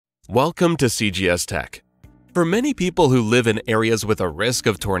Welcome to CGS Tech. For many people who live in areas with a risk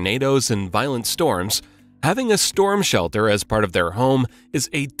of tornadoes and violent storms, having a storm shelter as part of their home is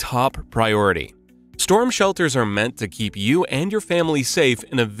a top priority. Storm shelters are meant to keep you and your family safe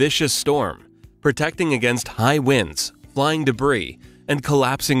in a vicious storm, protecting against high winds, flying debris, and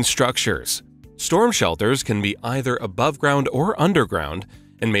collapsing structures. Storm shelters can be either above ground or underground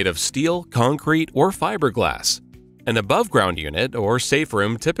and made of steel, concrete, or fiberglass. An above-ground unit or safe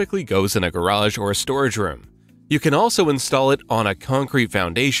room typically goes in a garage or a storage room. You can also install it on a concrete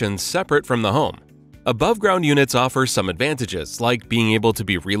foundation separate from the home. Above-ground units offer some advantages, like being able to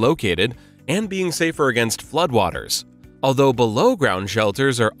be relocated and being safer against floodwaters. Although below-ground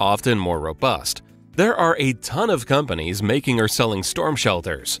shelters are often more robust, there are a ton of companies making or selling storm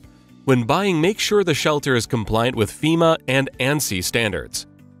shelters. When buying, make sure the shelter is compliant with FEMA and ANSI standards.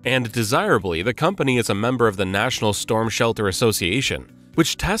 And desirably, the company is a member of the National Storm Shelter Association,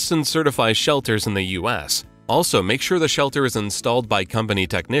 which tests and certifies shelters in the U.S. Also, make sure the shelter is installed by company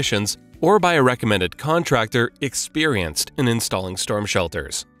technicians or by a recommended contractor experienced in installing storm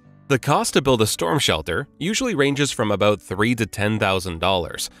shelters. The cost to build a storm shelter usually ranges from about $3,000 to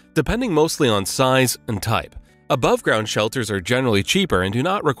 $10,000, depending mostly on size and type. Above-ground shelters are generally cheaper and do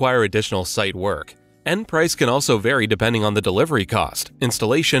not require additional site work. End price can also vary depending on the delivery cost,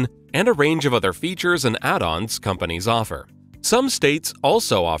 installation, and a range of other features and add-ons companies offer. Some states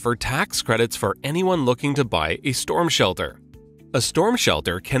also offer tax credits for anyone looking to buy a storm shelter. A storm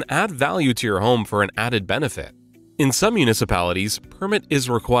shelter can add value to your home for an added benefit. In some municipalities, permit is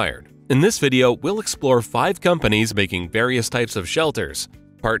required. In this video, we'll explore 5 companies making various types of shelters.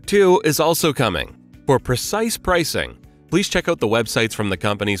 Part 2 is also coming. For precise pricing, please check out the websites from the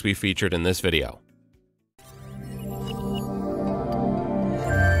companies we featured in this video.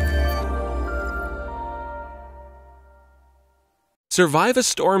 Survive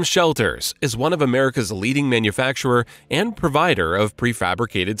Storm Shelters is one of America's leading manufacturer and provider of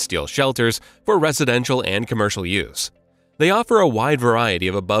prefabricated steel shelters for residential and commercial use. They offer a wide variety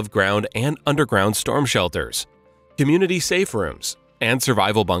of above-ground and underground storm shelters, community safe rooms, and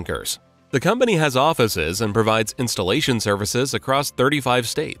survival bunkers. The company has offices and provides installation services across 35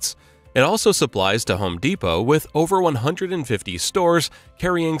 states. It also supplies to Home Depot with over 150 stores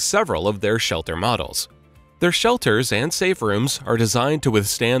carrying several of their shelter models. Their shelters and safe rooms are designed to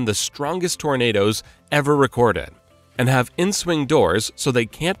withstand the strongest tornadoes ever recorded and have in-swing doors so they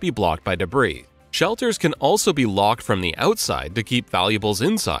can't be blocked by debris. Shelters can also be locked from the outside to keep valuables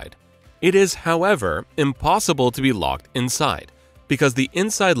inside. It is, however, impossible to be locked inside because the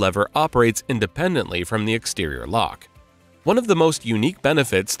inside lever operates independently from the exterior lock. One of the most unique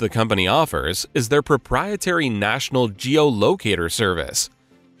benefits the company offers is their proprietary national geolocator service.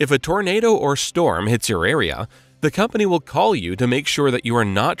 If a tornado or storm hits your area, the company will call you to make sure that you are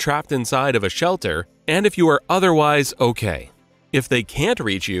not trapped inside of a shelter and if you are otherwise okay. If they can't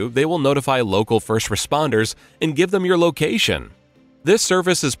reach you, they will notify local first responders and give them your location. This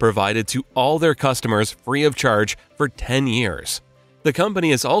service is provided to all their customers free of charge for 10 years. The company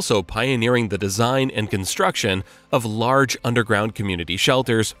is also pioneering the design and construction of large underground community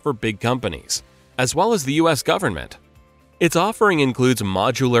shelters for big companies, as well as the U.S. government. Its offering includes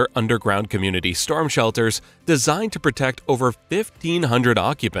modular underground community storm shelters designed to protect over 1,500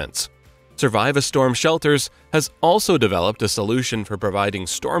 occupants. Survive Storm Shelters has also developed a solution for providing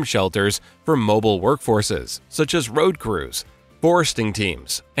storm shelters for mobile workforces, such as road crews, foresting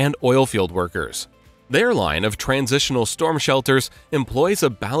teams, and oilfield workers. Their line of transitional storm shelters employs a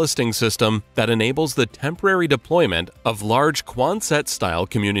ballasting system that enables the temporary deployment of large Quonset-style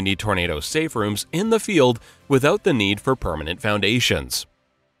community tornado safe rooms in the field without the need for permanent foundations.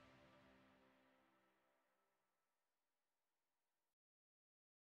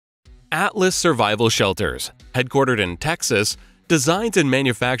 Atlas Survival Shelters, headquartered in Texas, designs and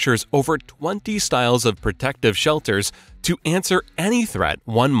manufactures over 20 styles of protective shelters to answer any threat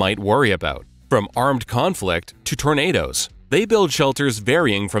one might worry about. From armed conflict to tornadoes, they build shelters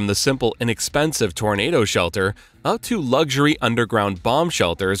varying from the simple, inexpensive tornado shelter up to luxury underground bomb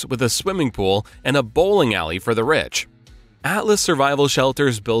shelters with a swimming pool and a bowling alley for the rich. Atlas Survival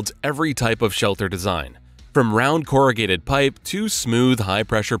Shelters builds every type of shelter design, from round corrugated pipe to smooth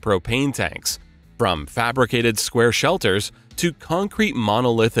high-pressure propane tanks, from fabricated square shelters to concrete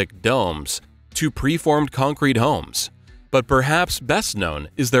monolithic domes to preformed concrete homes. But perhaps best known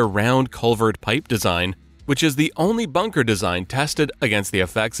is their round culvert pipe design, which is the only bunker design tested against the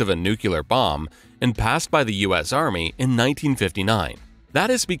effects of a nuclear bomb and passed by the U.S. Army in 1959. That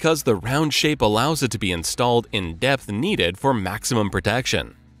is because the round shape allows it to be installed in depth needed for maximum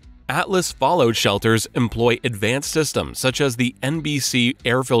protection. Atlas fallout shelters employ advanced systems such as the NBC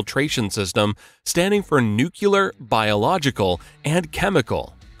air filtration system, standing for nuclear, biological, and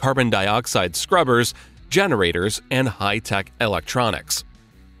chemical, carbon dioxide scrubbers, generators, and high-tech electronics.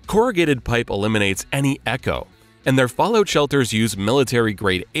 Corrugated pipe eliminates any echo, and their fallout shelters use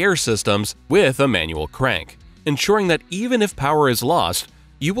military-grade air systems with a manual crank, ensuring that even if power is lost,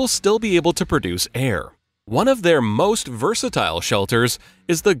 you will still be able to produce air. One of their most versatile shelters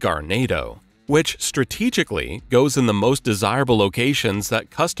is the Garnado, which strategically goes in the most desirable locations that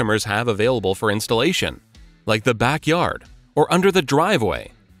customers have available for installation, like the backyard or under the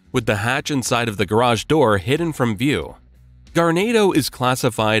driveway, with the hatch inside of the garage door hidden from view. Garnado is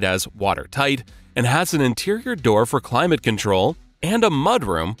classified as watertight and has an interior door for climate control and a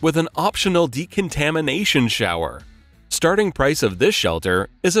mudroom with an optional decontamination shower. Starting price of this shelter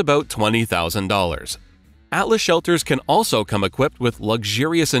is about $20,000. Atlas shelters can also come equipped with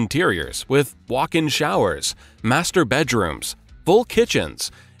luxurious interiors with walk-in showers, master bedrooms, full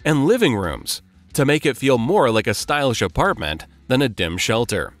kitchens, and living rooms to make it feel more like a stylish apartment than a dim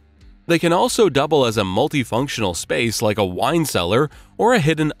shelter. They can also double as a multifunctional space like a wine cellar or a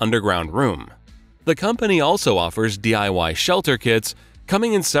hidden underground room. The company also offers DIY shelter kits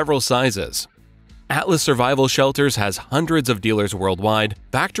coming in several sizes. Atlas Survival Shelters has hundreds of dealers worldwide,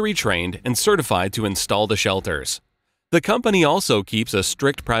 factory-trained and certified to install the shelters. The company also keeps a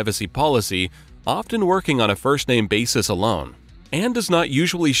strict privacy policy, often working on a first-name basis alone, and does not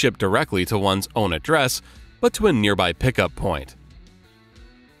usually ship directly to one's own address, but to a nearby pickup point.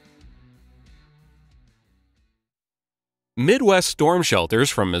 Midwest Storm Shelters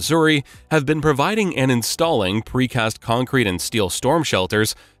from Missouri have been providing and installing precast concrete and steel storm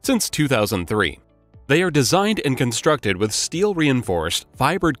shelters since 2003. They are designed and constructed with steel-reinforced,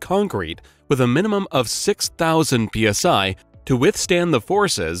 fibered concrete with a minimum of 6,000 psi to withstand the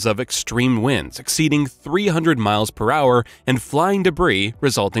forces of extreme winds exceeding 300 miles per hour and flying debris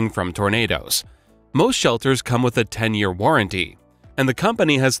resulting from tornadoes. Most shelters come with a 10-year warranty, and the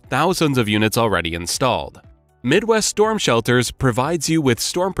company has thousands of units already installed. Midwest Storm Shelters provides you with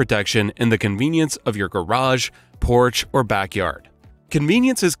storm protection in the convenience of your garage, porch, or backyard.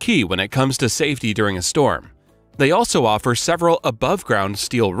 Convenience is key when it comes to safety during a storm. They also offer several above-ground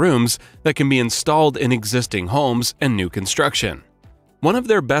steel rooms that can be installed in existing homes and new construction. One of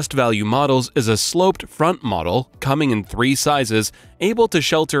their best value models is a sloped front model coming in 3 sizes, able to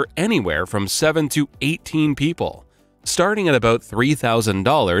shelter anywhere from 7 to 18 people, starting at about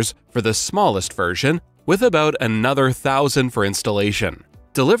 $3,000 for the smallest version, with about another $1,000 for installation.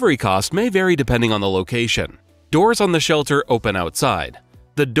 Delivery cost may vary depending on the location. Doors on the shelter open outside.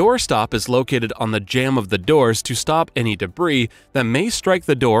 The doorstop is located on the jamb of the doors to stop any debris that may strike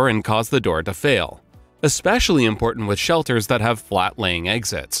the door and cause the door to fail. Especially important with shelters that have flat-laying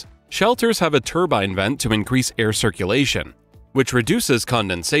exits. Shelters have a turbine vent to increase air circulation, which reduces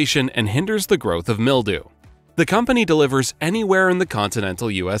condensation and hinders the growth of mildew. The company delivers anywhere in the continental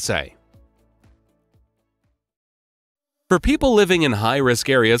USA. For people living in high-risk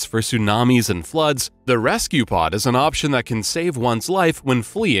areas for tsunamis and floods, the rescue pod is an option that can save one's life when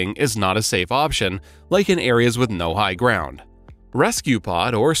fleeing is not a safe option, like in areas with no high ground. Rescue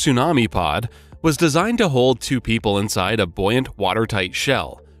pod, or tsunami pod, was designed to hold 2 people inside a buoyant, watertight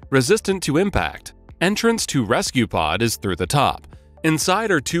shell, resistant to impact. Entrance to rescue pod is through the top.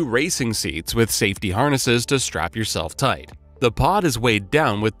 Inside are 2 racing seats with safety harnesses to strap yourself tight. The pod is weighed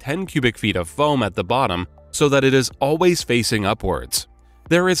down with 10 cubic feet of foam at the bottom, so that it is always facing upwards.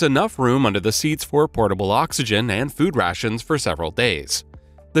 There is enough room under the seats for portable oxygen and food rations for several days.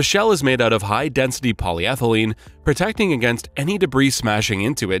 The shell is made out of high-density polyethylene, protecting against any debris smashing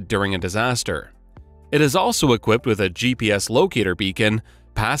into it during a disaster. It is also equipped with a GPS locator beacon,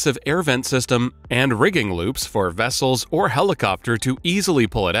 passive air vent system, and rigging loops for vessels or helicopter to easily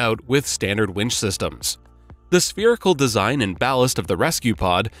pull it out with standard winch systems. The spherical design and ballast of the rescue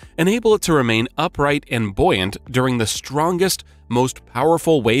pod enable it to remain upright and buoyant during the strongest, most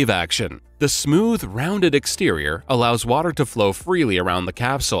powerful wave action. The smooth, rounded exterior allows water to flow freely around the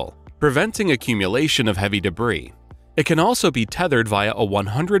capsule, preventing accumulation of heavy debris. It can also be tethered via a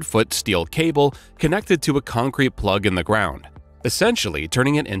 100-foot steel cable connected to a concrete plug in the ground, essentially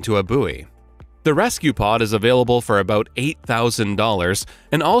turning it into a buoy. The rescue pod is available for about $8,000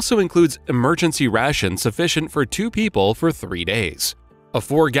 and also includes emergency rations sufficient for 2 people for 3 days, a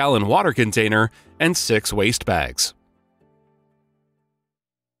 4-gallon water container, and 6 waste bags.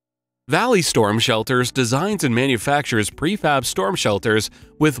 Valley Storm Shelters designs and manufactures prefab storm shelters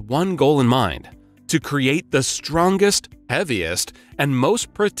with one goal in mind: to create the strongest, heaviest, and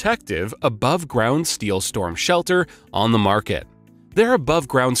most protective above-ground steel storm shelter on the market. Their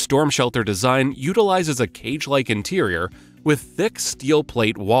above-ground storm shelter design utilizes a cage-like interior with thick steel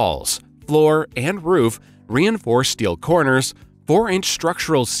plate walls, floor, and roof, reinforced steel corners, 4-inch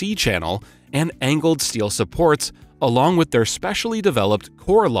structural C-channel, and angled steel supports, along with their specially developed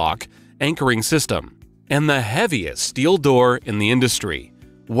core lock anchoring system, and the heaviest steel door in the industry,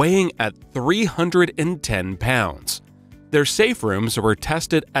 weighing at 310 pounds. Their safe rooms were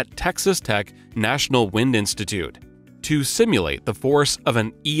tested at Texas Tech National Wind Institute to simulate the force of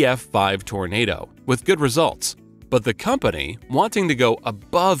an EF5 tornado, with good results. But the company, wanting to go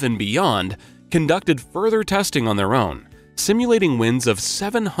above and beyond, conducted further testing on their own, simulating winds of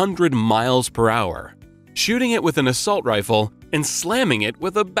 700 miles per hour, shooting it with an assault rifle and slamming it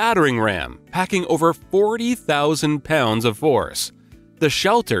with a battering ram, packing over 40,000 pounds of force. The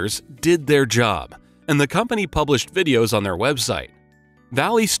shelters did their job, and the company published videos on their website.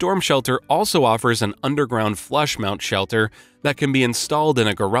 Valley Storm Shelter also offers an underground flush mount shelter that can be installed in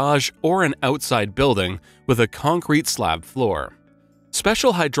a garage or an outside building with a concrete slab floor.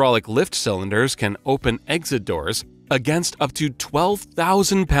 Special hydraulic lift cylinders can open exit doors against up to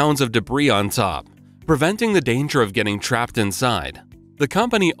 12,000 pounds of debris on top, preventing the danger of getting trapped inside. The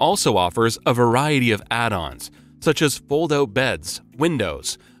company also offers a variety of add-ons, such as fold-out beds,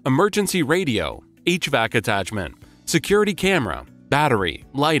 windows, emergency radio, HVAC attachment, security camera, battery,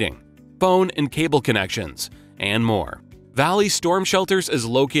 lighting, phone and cable connections, and more. Valley Storm Shelters is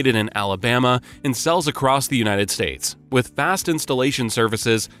located in Alabama and sells across the United States, with fast installation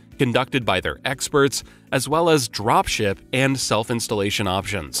services conducted by their experts, as well as dropship and self-installation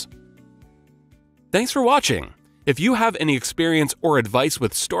options. Thanks for watching. If you have any experience or advice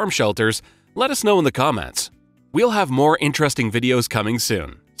with storm shelters, let us know in the comments. We'll have more interesting videos coming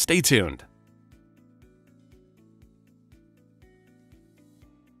soon. Stay tuned.